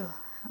bless you.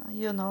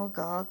 You know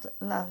God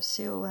loves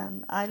you,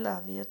 and I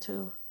love you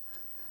too,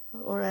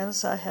 or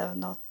else I have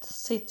not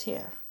sit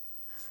here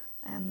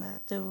and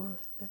do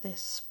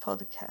this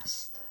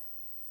podcast.